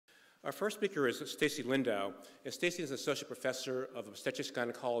Our first speaker is Stacy Lindau, and Stacy is an associate professor of obstetrics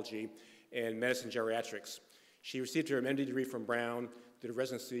gynecology and medicine geriatrics. She received her MD degree from Brown, did a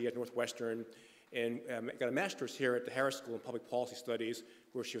residency at Northwestern, and got a master's here at the Harris School in Public Policy Studies,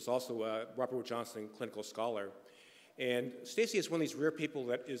 where she was also a Robert Wood Johnson Clinical Scholar. And Stacy is one of these rare people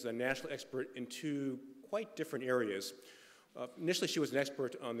that is a national expert in two quite different areas. Initially, she was an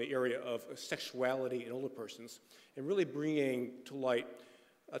expert on the area of sexuality in older persons, and really bringing to light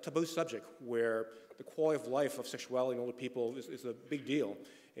a taboo subject where the quality of life of sexuality in older people is a big deal.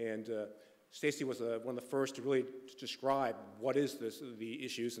 And Stacy was one of the first to really describe what is this, the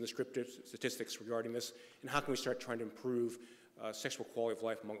issues and descriptive statistics regarding this, and how can we start trying to improve sexual quality of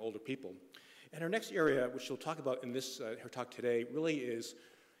life among older people. And her next area, which she'll talk about in this her talk today, really is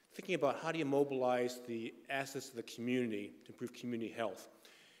thinking about how do you mobilize the assets of the community to improve community health.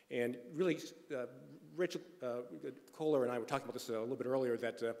 And really, Rachel Kohler and I were talking about this a little bit earlier,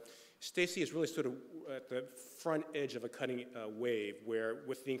 that Stacy is really sort of at the front edge of a cutting wave, where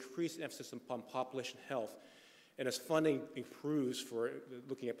with the increased emphasis upon population health, and as funding improves for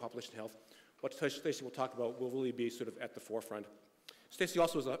looking at population health, what Stacy will talk about will really be sort of at the forefront. Stacy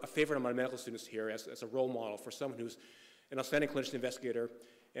also is a favorite of my medical students here as a role model for someone who's an outstanding clinician investigator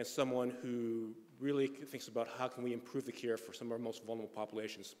and someone who really thinks about how can we improve the care for some of our most vulnerable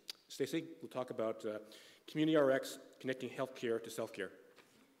populations. Stacy will talk about CommunityRx, connecting healthcare to self-care.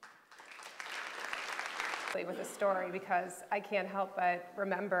 With a story, because I can't help but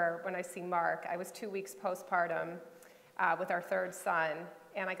remember when I see Mark. I was 2 weeks postpartum with our third son,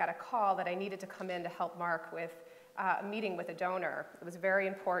 and I got a call that I needed to come in to help Mark with a meeting with a donor. It was very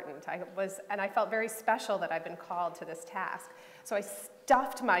important. And I felt very special that I'd been called to this task. So I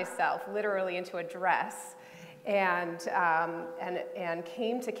stuffed myself literally into a dress and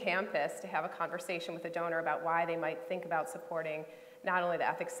came to campus to have a conversation with a donor about why they might think about supporting not only the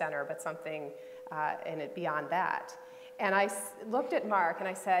Ethics Center, but something beyond that. And I looked at Mark and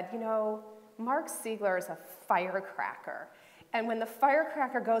I said, you know, Mark Siegler is a firecracker. And when the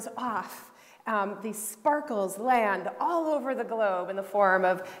firecracker goes off, these sparkles land all over the globe in the form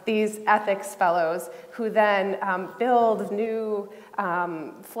of these ethics fellows who then build new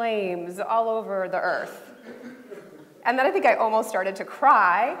flames all over the earth. And then I think I almost started to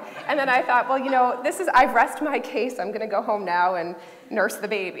cry. And then I thought, well, you know, I've rested my case. I'm going to go home now and nurse the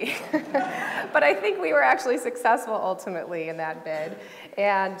baby. But I think we were actually successful ultimately in that bid.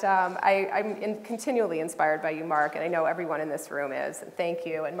 And I'm continually inspired by you, Mark, and I know everyone in this room is. And thank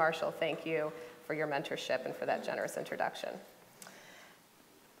you. And Marshall, thank you for your mentorship and for that generous introduction.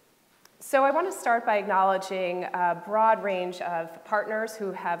 So I want to start by acknowledging a broad range of partners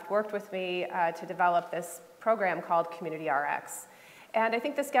who have worked with me to develop this program called CommunityRx. And I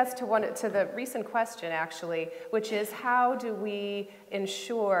think this gets to the recent question, actually, which is how do we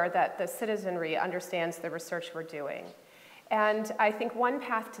ensure that the citizenry understands the research we're doing? And I think one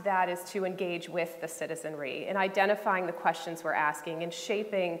path to that is to engage with the citizenry in identifying the questions we're asking, in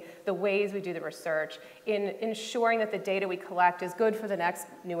shaping the ways we do the research, in ensuring that the data we collect is good for the next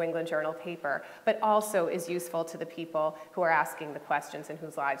New England Journal paper, but also is useful to the people who are asking the questions and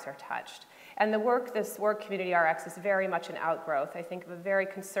whose lives are touched. And this work, CommunityRx, is very much an outgrowth, I think, of a very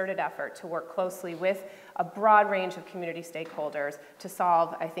concerted effort to work closely with a broad range of community stakeholders to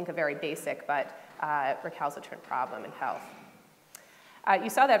solve, I think, a very basic but recalcitrant problem in health.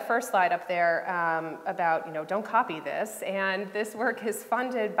 You saw that first slide up there about, you know, don't copy this. And this work is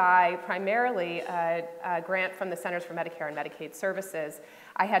funded by primarily a grant from the Centers for Medicare and Medicaid Services.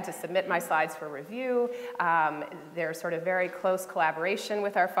 I had to submit my slides for review. There's sort of very close collaboration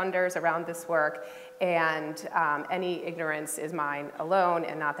with our funders around this work. And any ignorance is mine alone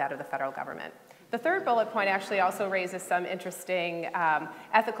and not that of the federal government. The third bullet point actually also raises some interesting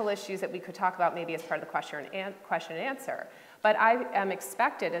ethical issues that we could talk about maybe as part of the question and answer. But I am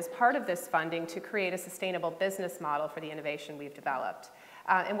expected as part of this funding to create a sustainable business model for the innovation we've developed.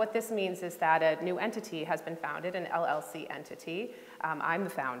 And what this means is that a new entity has been founded, an LLC entity. I'm the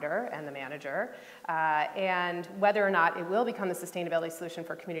founder and the manager. And whether or not it will become the sustainability solution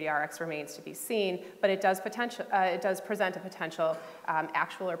for CommunityRx remains to be seen, but it does present a potential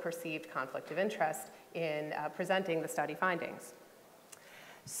actual or perceived conflict of interest in presenting the study findings.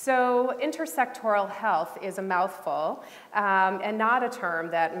 So intersectoral health is a mouthful and not a term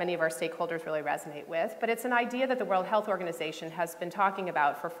that many of our stakeholders really resonate with, but it's an idea that the World Health Organization has been talking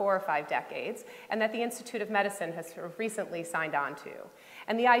about for 4 or 5 decades and that the Institute of Medicine has sort of recently signed on to.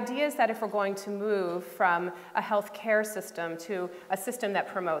 And the idea is that if we're going to move from a health care system to a system that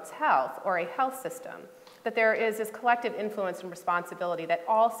promotes health or a health system, that there is this collective influence and responsibility that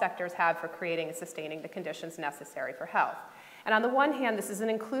all sectors have for creating and sustaining the conditions necessary for health. And on the one hand, this is an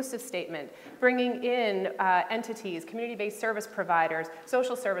inclusive statement, bringing in entities, community-based service providers,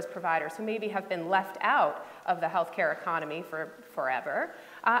 social service providers who maybe have been left out of the healthcare economy for forever.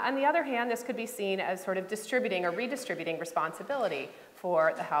 On the other hand, this could be seen as sort of distributing or redistributing responsibility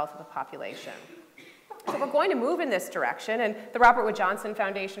for the health of the population. So we're going to move in this direction, and the Robert Wood Johnson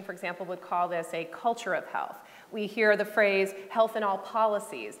Foundation, for example, would call this a culture of health. We hear the phrase health in all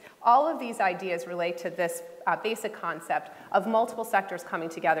policies. All of these ideas relate to this basic concept of multiple sectors coming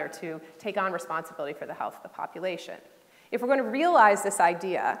together to take on responsibility for the health of the population. If we're going to realize this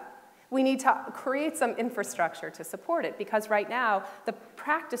idea, we need to create some infrastructure to support it, because right now the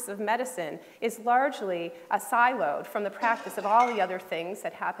practice of medicine is largely siloed from the practice of all the other things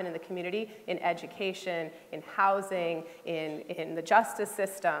that happen in the community, in education, in housing, in the justice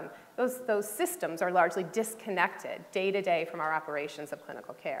system. Those systems are largely disconnected day to day from our operations of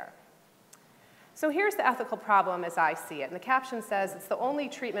clinical care. So here's the ethical problem as I see it, and the caption says it's the only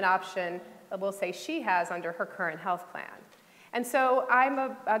treatment option that we'll say she has under her current health plan. And so I'm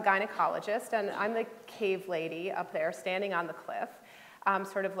a gynecologist, and I'm the cave lady up there standing on the cliff,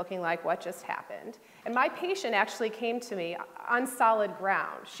 sort of looking like what just happened. And my patient actually came to me on solid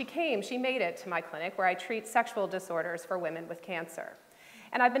ground. She made it to my clinic where I treat sexual disorders for women with cancer.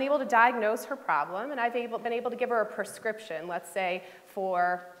 And I've been able to diagnose her problem, and I've been able to give her a prescription, let's say,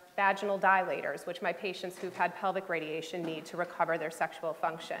 for vaginal dilators, which my patients who've had pelvic radiation need to recover their sexual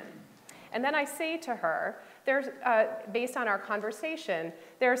function. And then I say to her, based on our conversation,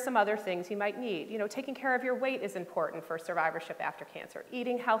 there are some other things you might need. You know, taking care of your weight is important for survivorship after cancer.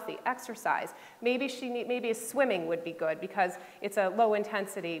 Eating healthy, exercise. Maybe swimming would be good because it's a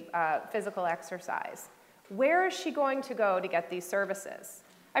low-intensity physical exercise. Where is she going to go to get these services?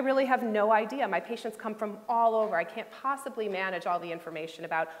 I really have no idea. My patients come from all over. I can't possibly manage all the information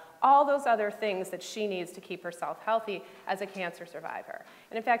about all those other things that she needs to keep herself healthy as a cancer survivor.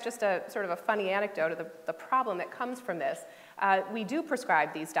 And in fact, just a sort of a funny anecdote of the problem that comes from this, we do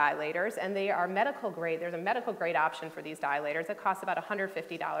prescribe these dilators, and they are medical grade. There's a medical grade option for these dilators that costs about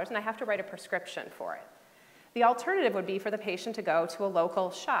 $150, and I have to write a prescription for it. The alternative would be for the patient to go to a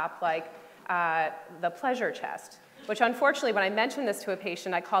local shop like the Pleasure Chest, which unfortunately, when I mentioned this to a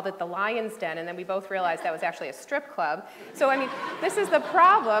patient, I called it the Lion's Den, and then we both realized that was actually a strip club. So I mean, this is the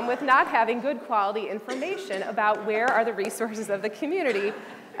problem with not having good quality information about where are the resources of the community.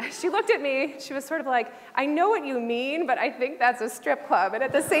 She looked at me, she was sort of like, I know what you mean, but I think that's a strip club. And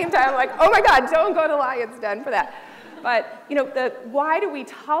at the same time, I'm like, oh my God, don't go to Lion's Den for that. But you know, why do we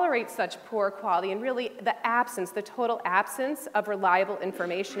tolerate such poor quality, and really the total absence of reliable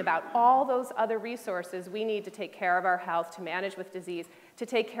information about all those other resources we need to take care of our health, to manage with disease, to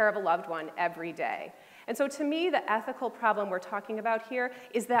take care of a loved one every day. And so to me, the ethical problem we're talking about here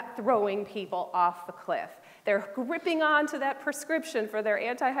is that throwing people off the cliff. They're gripping onto that prescription for their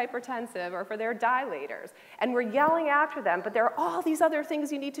antihypertensive or for their dilators, and we're yelling after them, but there are all these other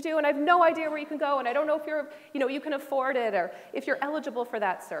things you need to do, and I have no idea where you can go, and I don't know if you can afford it or if you're eligible for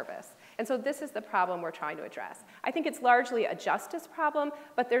that service. And so this is the problem we're trying to address. I think it's largely a justice problem,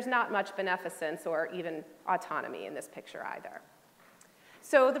 but there's not much beneficence or even autonomy in this picture either.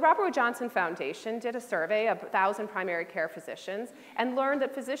 So the Robert Wood Johnson Foundation did a survey of 1,000 primary care physicians and learned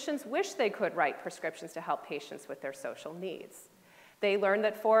that physicians wish they could write prescriptions to help patients with their social needs. They learned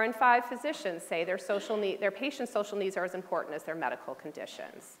that 4 in 5 physicians say their patients' social needs are as important as their medical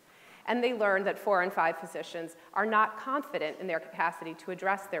conditions. And they learned that 4 in 5 physicians are not confident in their capacity to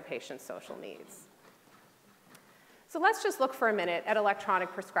address their patients' social needs. So let's just look for a minute at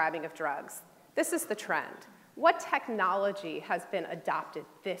electronic prescribing of drugs. This is the trend. What technology has been adopted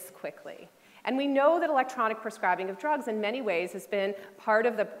this quickly? And we know that electronic prescribing of drugs in many ways has been part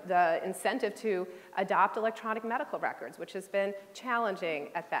of the incentive to adopt electronic medical records, which has been challenging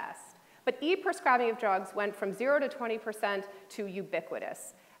at best. But e-prescribing of drugs went from 0 to 20% to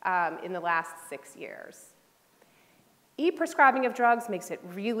ubiquitous in the last 6 years. E-prescribing of drugs makes it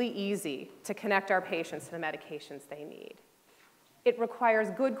really easy to connect our patients to the medications they need. It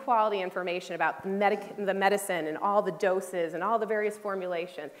requires good quality information about the medicine and all the doses and all the various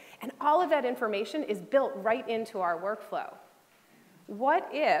formulations. And all of that information is built right into our workflow. What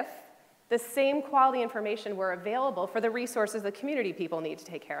if the same quality information were available for the resources the community people need to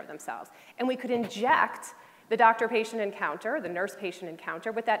take care of themselves? And we could inject the doctor-patient encounter, the nurse-patient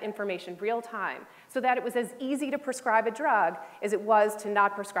encounter, with that information real time, so that it was as easy to prescribe a drug as it was to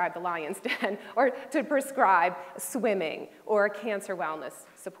not prescribe the Lion's Den, or to prescribe swimming, or a cancer wellness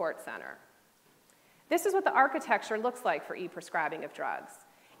support center. This is what the architecture looks like for e-prescribing of drugs.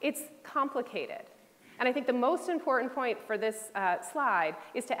 It's complicated. And I think the most important point for this slide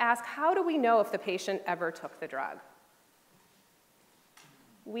is to ask, how do we know if the patient ever took the drug?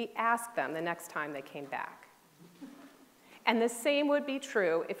 We asked them the next time they came back. And the same would be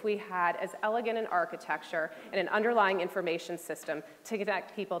true if we had as elegant an architecture and an underlying information system to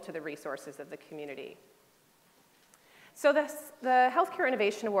connect people to the resources of the community. So the Healthcare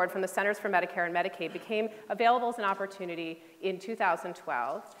Innovation Award from the Centers for Medicare and Medicaid became available as an opportunity in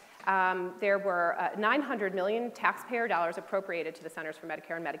 2012. There were $900 million taxpayer dollars appropriated to the Centers for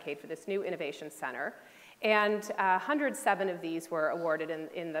Medicare and Medicaid for this new innovation center. And 107 of these were awarded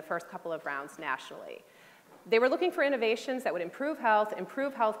in the first couple of rounds nationally. They were looking for innovations that would improve health,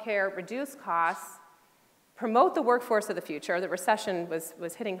 improve healthcare, reduce costs, promote the workforce of the future. The recession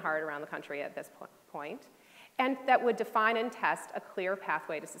was hitting hard around the country at this point, and that would define and test a clear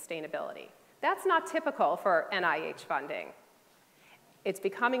pathway to sustainability. That's not typical for NIH funding. It's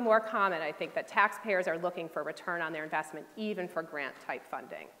becoming more common, I think, that taxpayers are looking for return on their investment, even for grant-type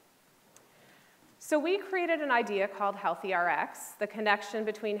funding. So we created an idea called HealthyRx, the connection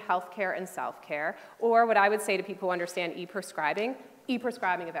between healthcare and self-care, or what I would say to people who understand e-prescribing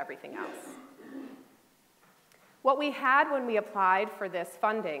of everything else. What we had when we applied for this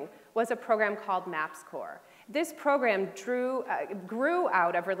funding was a program called MAPSCore. This program grew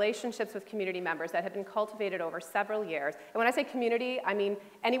out of relationships with community members that had been cultivated over several years. And when I say community, I mean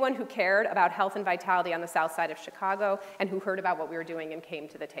anyone who cared about health and vitality on the south side of Chicago and who heard about what we were doing and came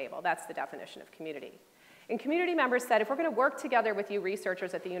to the table. That's the definition of community. And community members said, if we're going to work together with you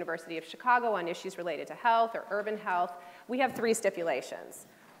researchers at the University of Chicago on issues related to health or urban health, we have 3 stipulations.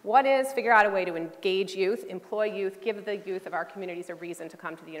 One is figure out a way to engage youth, employ youth, give the youth of our communities a reason to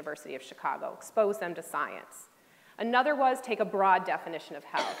come to the University of Chicago, expose them to science. Another was take a broad definition of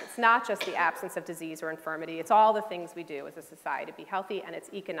health. It's not just the absence of disease or infirmity, it's all the things we do as a society to be healthy, and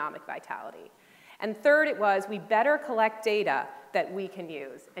it's economic vitality. And third, it was we better collect data that we can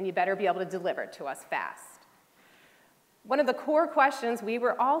use, and you better be able to deliver it to us fast. One of the core questions we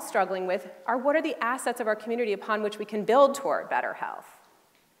were all struggling with are what are the assets of our community upon which we can build toward better health?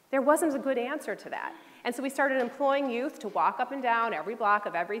 There wasn't a good answer to that. And so we started employing youth to walk up and down every block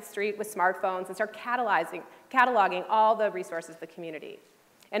of every street with smartphones and start cataloging all the resources of the community.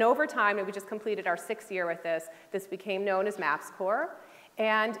 And over time, and we just completed our 6th year with this became known as MAPSCore,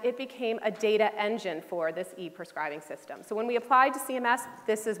 and it became a data engine for this e-prescribing system. So when we applied to CMS,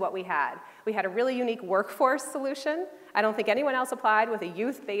 this is what we had. We had a really unique workforce solution. I don't think anyone else applied with a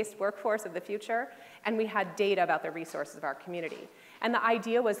youth-based workforce of the future, and we had data about the resources of our community. And the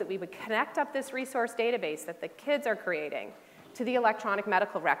idea was that we would connect up this resource database that the kids are creating to the electronic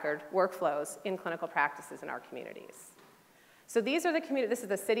medical record workflows in clinical practices in our communities. So these are the communities. This is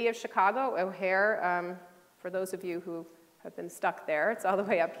the city of Chicago, O'Hare, for those of you who have been stuck there. It's all the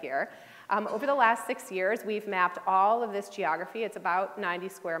way up here. Over the last 6 years, we've mapped all of this geography. It's about 90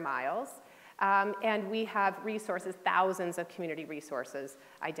 square miles. And we have resources, thousands of community resources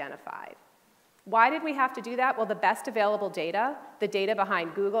identified. Why did we have to do that? Well, the best available data, the data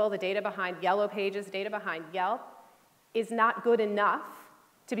behind Google, the data behind Yellow Pages, the data behind Yelp, is not good enough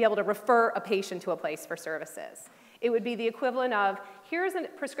to be able to refer a patient to a place for services. It would be the equivalent of, here's a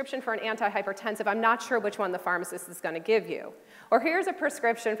prescription for an antihypertensive, I'm not sure which one the pharmacist is going to give you. Or here's a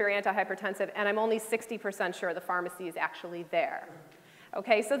prescription for your antihypertensive, and I'm only 60% sure the pharmacy is actually there.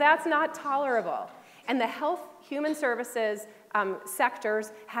 Okay, so that's not tolerable. And the health, human services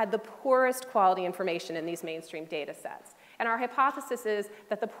sectors had the poorest quality information in these mainstream data sets. And our hypothesis is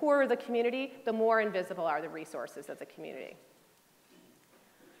that the poorer the community, the more invisible are the resources of the community.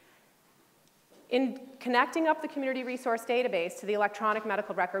 In connecting up the community resource database to the electronic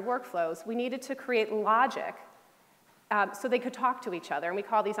medical record workflows, we needed to create logic so they could talk to each other, and we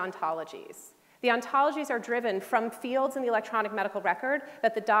call these ontologies. The ontologies are driven from fields in the electronic medical record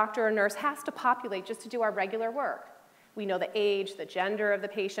that the doctor or nurse has to populate just to do our regular work. We know the age, the gender of the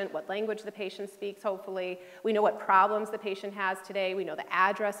patient, what language the patient speaks, hopefully. We know what problems the patient has today. We know the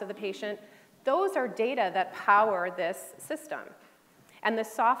address of the patient. Those are data that power this system. And the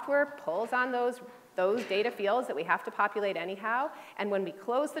software pulls on those data fields that we have to populate anyhow. And when we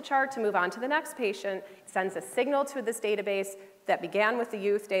close the chart to move on to the next patient, it sends a signal to this database that began with the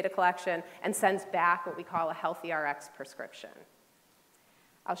youth data collection and sends back what we call a HealthyRx prescription.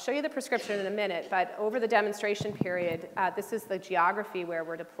 I'll show you the prescription in a minute, but over the demonstration period, this is the geography where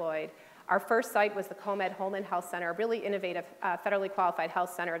we're deployed. Our first site was the ComEd Holman Health Center, a really innovative, federally qualified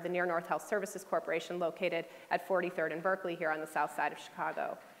health center of the Near North Health Services Corporation located at 43rd and Berkeley here on the south side of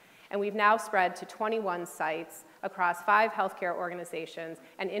Chicago. And we've now spread to 21 sites across 5 healthcare organizations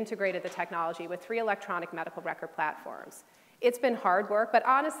and integrated the technology with 3 electronic medical record platforms. It's been hard work, but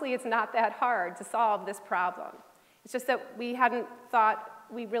honestly, it's not that hard to solve this problem. It's just that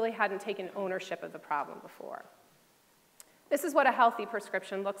we really hadn't taken ownership of the problem before. This is what a healthy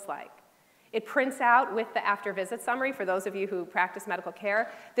prescription looks like. It prints out with the after-visit summary. For those of you who practice medical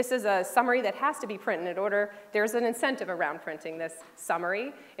care, this is a summary that has to be printed in order. There's an incentive around printing this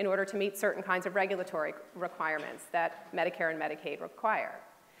summary in order to meet certain kinds of regulatory requirements that Medicare and Medicaid require.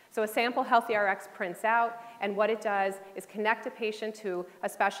 So a sample HealthyRx prints out, and what it does is connect a patient to a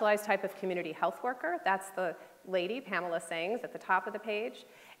specialized type of community health worker. That's the lady, Pamela Sangs, at the top of the page,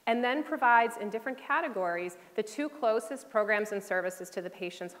 and then provides in different categories the 2 closest programs and services to the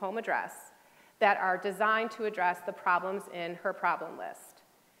patient's home address that are designed to address the problems in her problem list.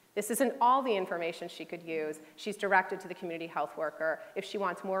 This isn't all the information she could use. She's directed to the community health worker if she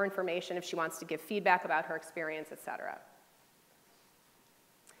wants more information, if she wants to give feedback about her experience, et cetera.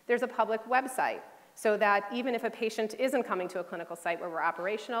 There's a public website so that even if a patient isn't coming to a clinical site where we're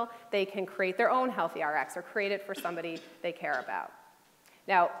operational, they can create their own HealthyRx or create it for somebody they care about.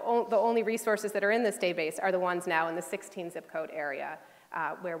 Now, the only resources that are in this database are the ones now in the 16 zip code area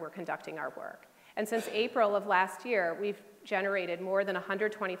where we're conducting our work. And since April of last year, we've generated more than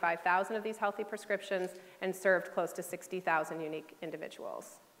 125,000 of these healthy prescriptions and served close to 60,000 unique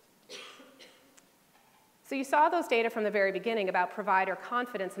individuals. So you saw those data from the very beginning about provider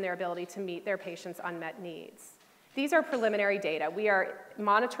confidence in their ability to meet their patients' unmet needs. These are preliminary data. We are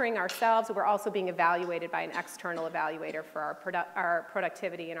monitoring ourselves. We're also being evaluated by an external evaluator for our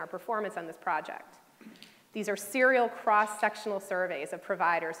productivity and our performance on this project. These are serial cross-sectional surveys of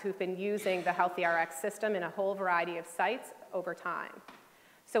providers who've been using the HealthyRx system in a whole variety of sites over time.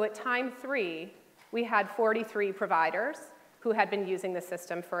 So at time 3, we had 43 providers who had been using the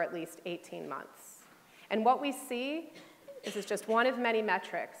system for at least 18 months. And what we see, this is just one of many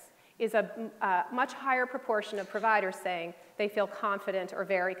metrics, is a much higher proportion of providers saying they feel confident or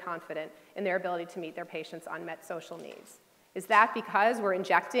very confident in their ability to meet their patients' unmet social needs. Is that because we're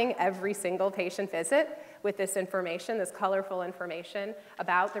injecting every single patient visit with this information, this colorful information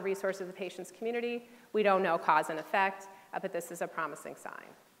about the resources of the patient's community? We don't know cause and effect, but this is a promising sign.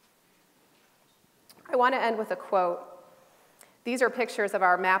 I want to end with a quote. These are pictures of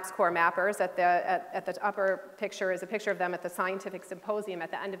our MAPS core mappers. At the upper picture is a picture of them at the scientific symposium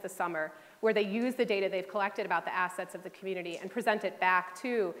at the end of the summer, where they use the data they've collected about the assets of the community and present it back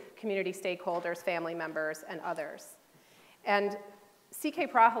to community stakeholders, family members, and others. And C.K.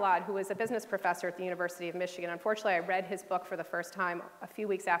 Prahalad, who was a business professor at the University of Michigan, unfortunately I read his book for the first time a few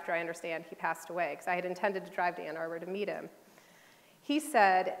weeks after I understand he passed away, because I had intended to drive to Ann Arbor to meet him. He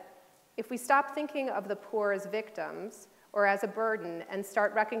said, if we stop thinking of the poor as victims or as a burden and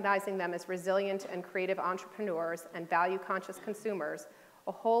start recognizing them as resilient and creative entrepreneurs and value-conscious consumers,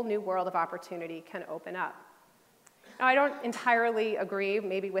 a whole new world of opportunity can open up. Now, I don't entirely agree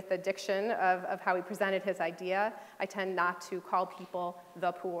maybe with the diction of how he presented his idea. I tend not to call people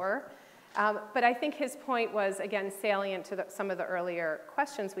the poor. But I think his point was, again, salient to some of the earlier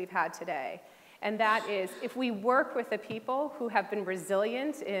questions we've had today. And that is, if we work with the people who have been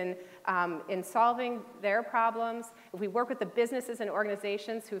resilient in solving their problems, if we work with the businesses and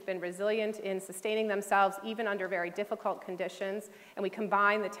organizations who've been resilient in sustaining themselves even under very difficult conditions, and we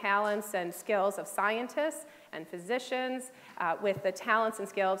combine the talents and skills of scientists and physicians with the talents and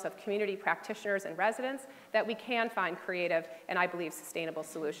skills of community practitioners and residents, that we can find creative and, I believe, sustainable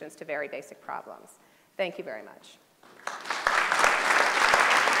solutions to very basic problems. Thank you very much.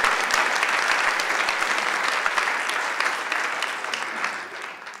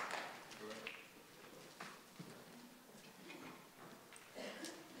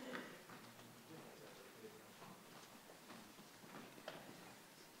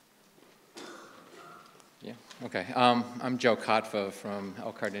 Okay, I'm Joe Kotva from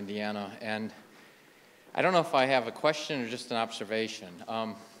Elkhart, Indiana, and I don't know if I have a question or just an observation.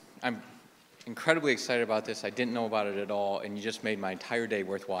 I'm incredibly excited about this. I didn't know about it at all, and you just made my entire day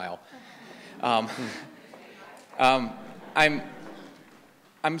worthwhile. I'm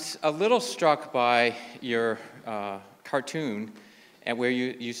a little struck by your cartoon and where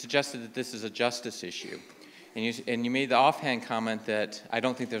you suggested that this is a justice issue, and you made the offhand comment that I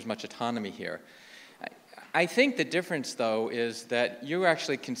don't think there's much autonomy here. I think the difference, though, is that you're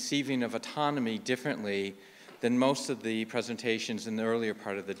actually conceiving of autonomy differently than most of the presentations in the earlier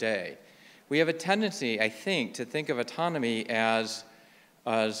part of the day. We have a tendency, I think, to think of autonomy as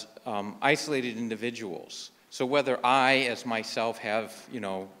isolated individuals. So whether I, as myself, have,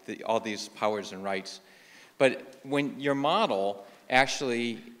 all these powers and rights, but when your model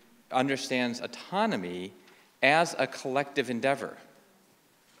actually understands autonomy as a collective endeavor.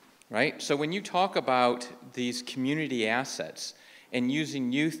 Right? So when you talk about these community assets and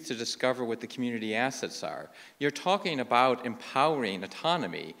using youth to discover what the community assets are, you're talking about empowering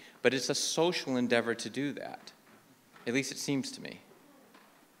autonomy, but it's a social endeavor to do that. At least it seems to me.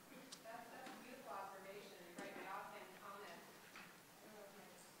 That's a beautiful observation.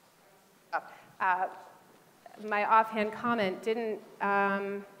 Right, my offhand comment didn't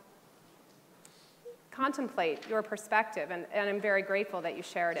contemplate your perspective, and I'm very grateful that you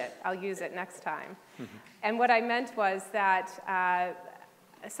shared it. I'll use it next time. And what I meant was that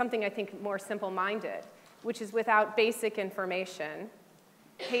something I think more simple-minded, which is without basic information,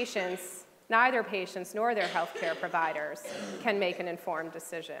 patients, neither patients nor their healthcare providers can make an informed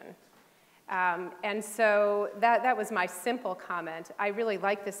decision. And so that was my simple comment. I really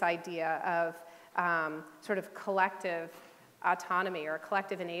like this idea of sort of collective autonomy or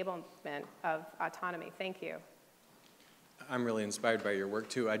collective enablement of autonomy. Thank you. I'm really inspired by your work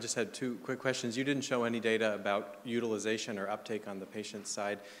too. I just had two quick questions. You didn't show any data about utilization or uptake on the patient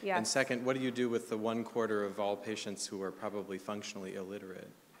side. Yes. And second, what do you do with the 1/4 of all patients who are probably functionally illiterate?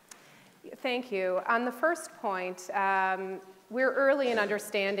 Thank you. On the first point, we're early in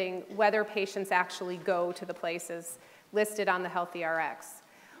understanding whether patients actually go to the places listed on the HealthyRx.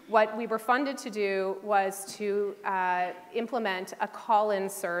 What we were funded to do was to implement a call-in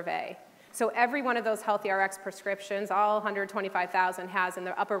survey. So every one of those HealthyRx prescriptions, all 125,000 has in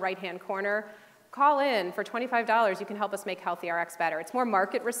the upper right-hand corner, call in for $25. You can help us make HealthyRx better. It's more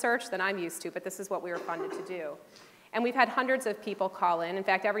market research than I'm used to, but this is what we were funded to do. And we've had hundreds of people call in. In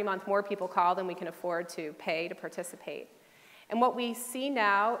fact, every month more people call than we can afford to pay to participate. And what we see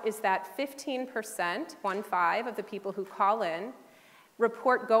now is that 15%, 1/5, of the people who call in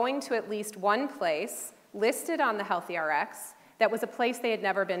report going to at least one place listed on the HealthyRx that was a place they had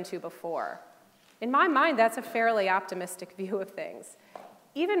never been to before. In my mind, that's a fairly optimistic view of things.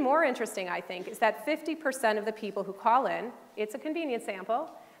 Even more interesting, I think, is that 50% of the people who call in, it's a convenient sample,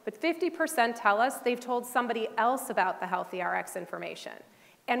 but 50% tell us they've told somebody else about the HealthyRx information.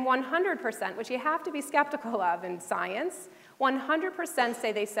 And 100%, which you have to be skeptical of in science, 100%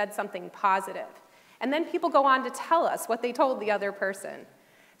 say they said something positive. And then people go on to tell us what they told the other person.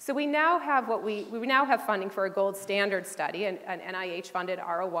 So we now have we now have funding for a gold standard study, an NIH-funded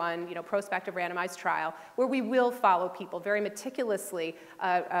R01, prospective randomized trial, where we will follow people very meticulously,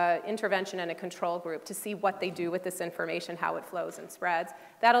 intervention and a control group, to see what they do with this information, how it flows and spreads.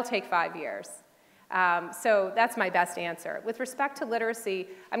 That'll take 5 years. So that's my best answer. With respect to literacy,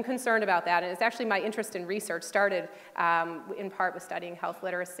 I'm concerned about that, and it's actually my interest in research started in part with studying health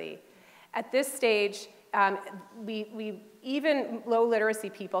literacy. At this stage, even low literacy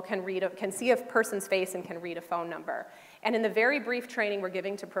people can see a person's face and can read a phone number. And in the very brief training we're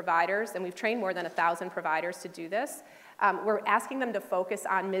giving to providers, and we've trained more than 1,000 providers to do this, we're asking them to focus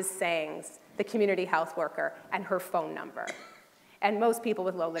on Ms. Sangs, the community health worker, and her phone number. And most people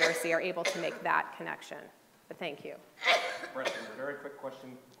with low literacy are able to make that connection. But thank you. Brett, a very quick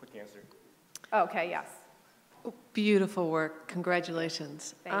question, quick answer. Okay, yes. Beautiful work.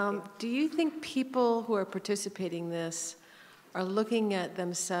 Congratulations. Thank you. Do you think people who are participating in this are looking at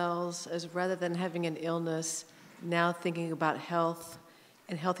themselves as, rather than having an illness, now thinking about health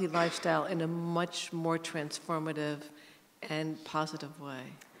and healthy lifestyle in a much more transformative and positive way?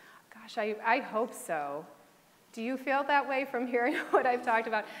 Gosh, I hope so. Do you feel that way from hearing what I've talked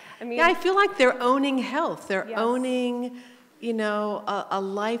about? I mean, Yeah, I feel like they're owning health. They're Yes. owning, a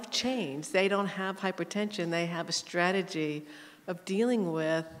life change. They don't have hypertension. They have a strategy of dealing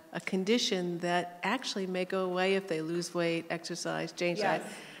with a condition that actually may go away if they lose weight, exercise, change Yes.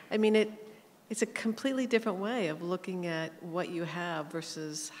 diet. I mean, it's a completely different way of looking at what you have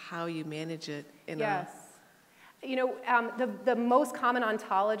versus how you manage it in yes. The most common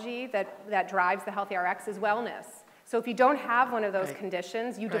ontology that drives the HealthyRx is wellness. So if you don't have one of those Right.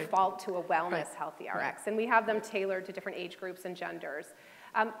 conditions, you Right. default to a wellness Right. HealthyRx. Right. And we have them tailored to different age groups and genders.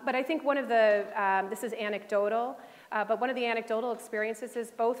 But I think this is anecdotal, but one of the anecdotal experiences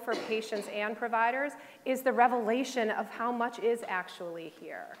is both for patients and providers is the revelation of how much is actually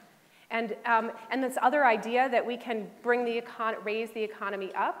here. And this other idea that we can raise the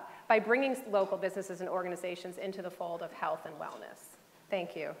economy up by bringing local businesses and organizations into the fold of health and wellness.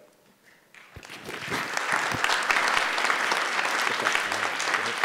 Thank you.